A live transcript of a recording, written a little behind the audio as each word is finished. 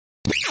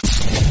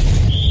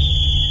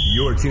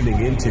You're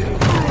tuning into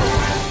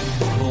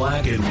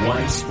Black and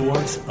White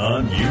Sports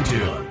on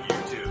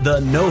YouTube.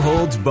 The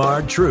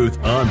no-holds-barred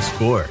truth on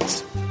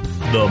sports.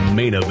 The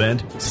main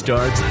event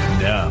starts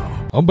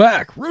now. I'm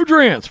back.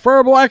 Rudrance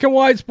for Black and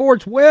White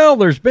Sports. Well,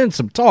 there's been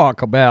some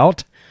talk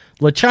about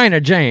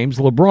LeChina James,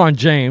 LeBron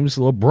James,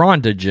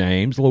 LeBronda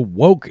James,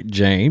 LeWoke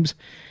James,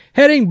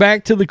 heading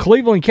back to the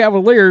Cleveland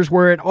Cavaliers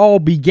where it all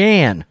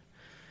began.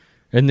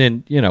 And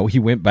then, he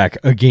went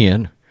back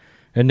again.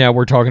 And now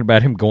we're talking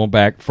about him going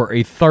back for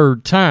a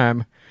third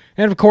time.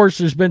 And, of course,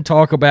 there's been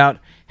talk about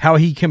how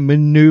he can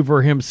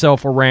maneuver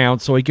himself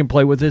around so he can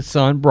play with his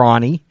son,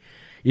 Bronny,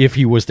 if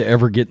he was to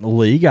ever get in the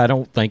league. I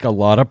don't think a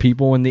lot of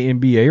people in the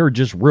NBA are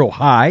just real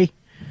high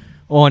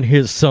on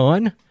his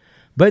son.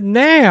 But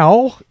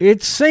now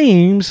it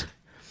seems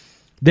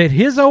that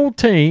his old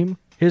team,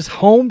 his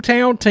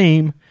hometown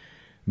team,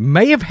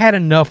 may have had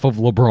enough of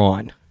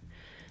LeBron.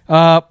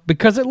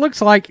 Because it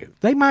looks like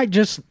they might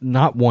just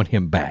not want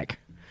him back.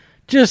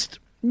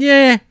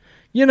 You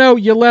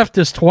left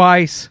us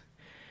twice.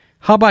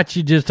 How about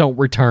you just don't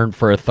return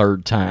for a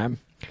third time?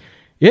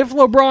 If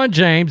LeBron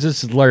James,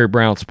 this is Larry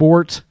Brown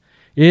Sports,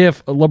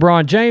 if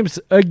LeBron James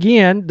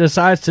again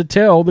decides to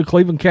tell the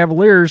Cleveland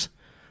Cavaliers,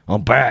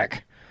 I'm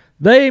back,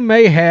 they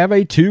may have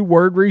a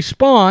two-word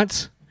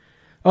response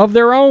of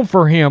their own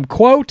for him.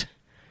 Quote,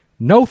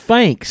 no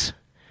thanks.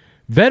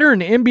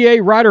 Veteran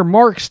NBA writer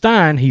Mark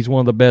Stein, he's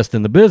one of the best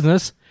in the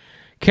business,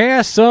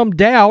 cast some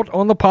doubt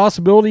on the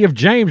possibility of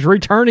James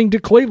returning to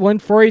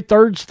Cleveland for a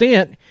third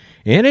stint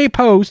in a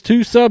post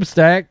to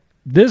Substack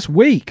this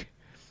week.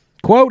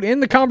 Quote, in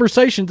the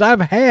conversations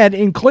I've had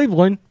in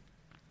Cleveland,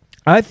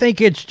 I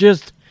think it's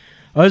just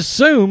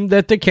assumed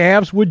that the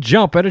Cavs would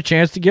jump at a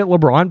chance to get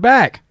LeBron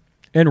back.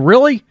 And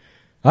really,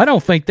 I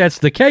don't think that's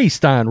the case,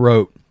 Stein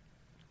wrote.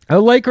 A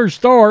Lakers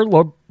star,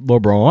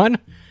 LeBron,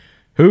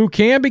 who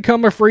can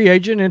become a free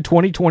agent in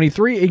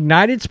 2023,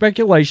 ignited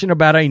speculation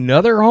about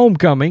another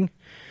homecoming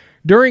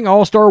during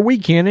All-Star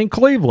Weekend in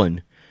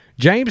Cleveland.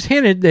 James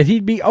hinted that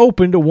he'd be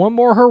open to one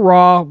more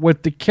hurrah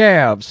with the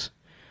Cavs.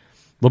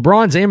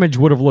 LeBron's image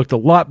would have looked a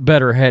lot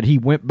better had he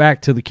went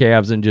back to the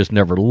Cavs and just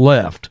never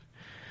left.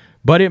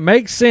 But it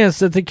makes sense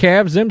that the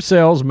Cavs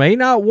themselves may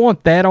not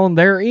want that on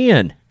their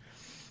end.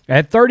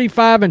 At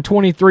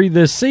 35-23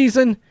 this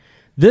season,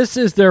 this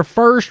is their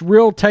first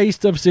real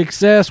taste of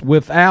success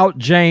without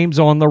James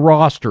on the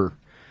roster.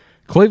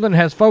 Cleveland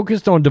has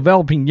focused on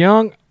developing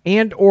young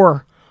and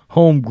or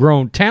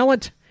homegrown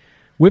talent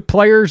with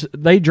players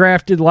they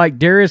drafted like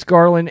Darius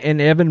Garland and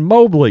Evan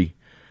Mobley,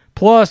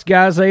 plus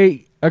guys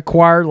they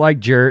acquired like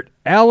Jarrett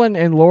Allen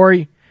and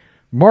Lauri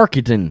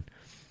Markkanen.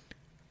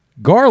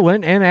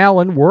 Garland and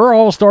Allen were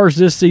all-stars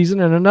this season,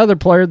 and another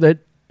player that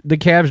the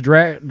Cavs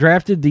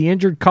drafted, the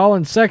injured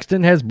Colin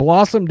Sexton, has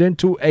blossomed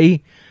into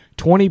a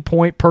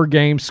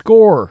 20-point-per-game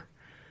scorer.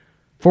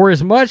 For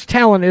as much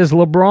talent as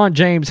LeBron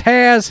James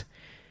has,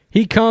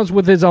 he comes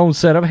with his own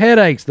set of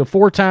headaches. The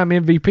four-time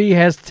MVP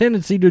has a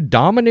tendency to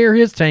domineer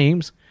his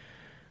teams.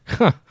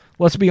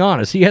 Let's be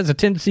honest, he has a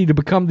tendency to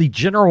become the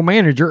general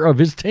manager of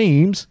his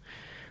teams,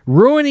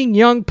 ruining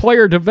young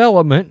player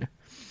development,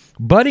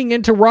 butting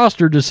into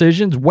roster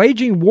decisions,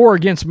 waging war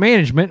against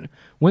management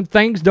when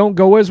things don't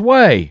go his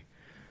way.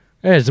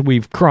 As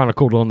we've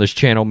chronicled on this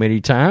channel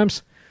many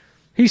times,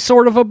 he's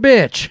sort of a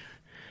bitch.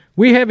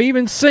 We have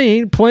even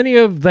seen plenty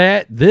of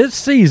that this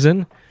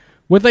season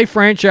with a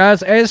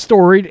franchise as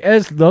storied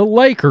as the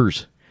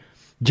Lakers.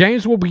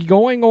 James will be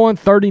going on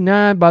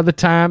 39 by the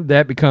time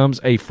that becomes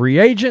a free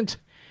agent.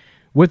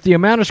 With the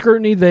amount of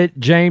scrutiny that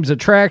James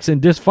attracts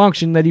and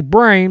dysfunction that he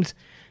brings,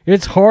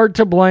 it's hard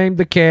to blame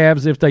the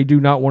Cavs if they do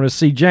not want to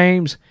see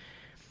James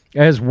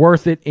as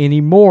worth it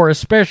anymore,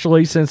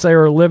 especially since they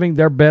are living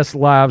their best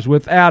lives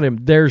without him.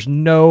 There's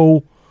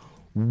no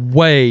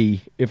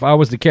way, if I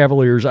was the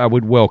Cavaliers, I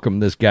would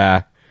welcome this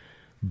guy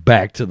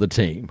back to the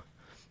team.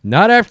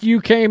 Not after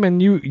you came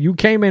and you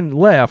came and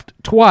left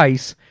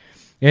twice,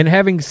 and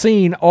having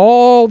seen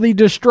all the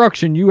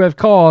destruction you have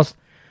caused,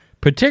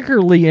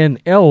 particularly in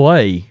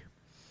L.A.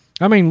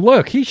 I mean,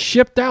 look, he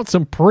shipped out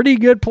some pretty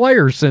good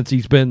players since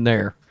he's been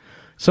there.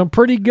 Some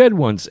pretty good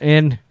ones.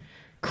 And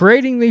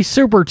creating these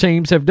super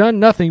teams have done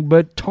nothing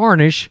but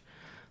tarnish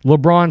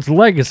LeBron's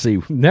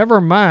legacy. Never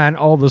mind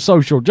all the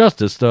social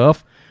justice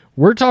stuff.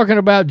 We're talking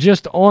about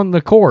just on the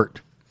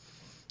court.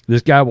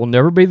 This guy will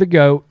never be the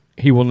GOAT.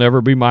 He will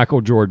never be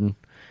Michael Jordan.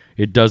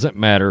 It doesn't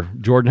matter.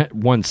 Jordan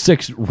won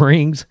 6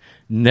 rings,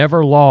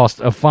 never lost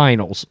a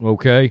finals,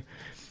 okay?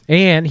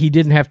 And he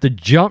didn't have to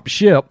jump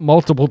ship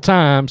multiple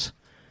times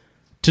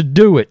to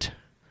do it.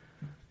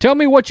 Tell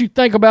me what you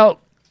think about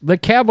the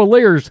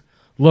Cavaliers,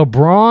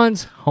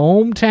 LeBron's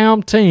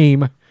hometown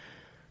team,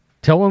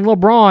 telling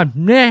LeBron,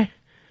 nah,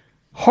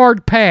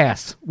 hard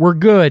pass, we're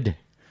good.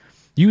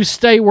 You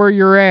stay where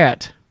you're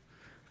at.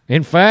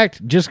 In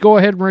fact, just go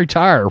ahead and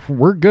retire.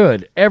 We're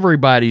good.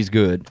 Everybody's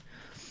good.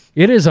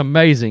 It is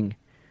amazing.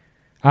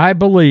 I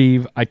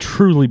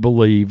truly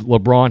believe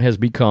LeBron has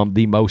become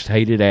the most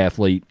hated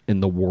athlete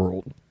in the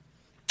world.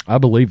 I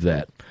believe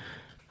that.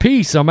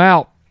 Peace. I'm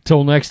out.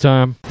 Till next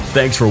time.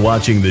 Thanks for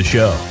watching the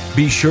show.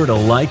 Be sure to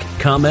like,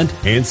 comment,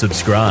 and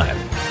subscribe.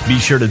 Be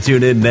sure to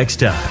tune in next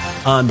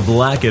time on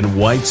Black and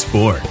White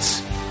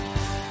Sports.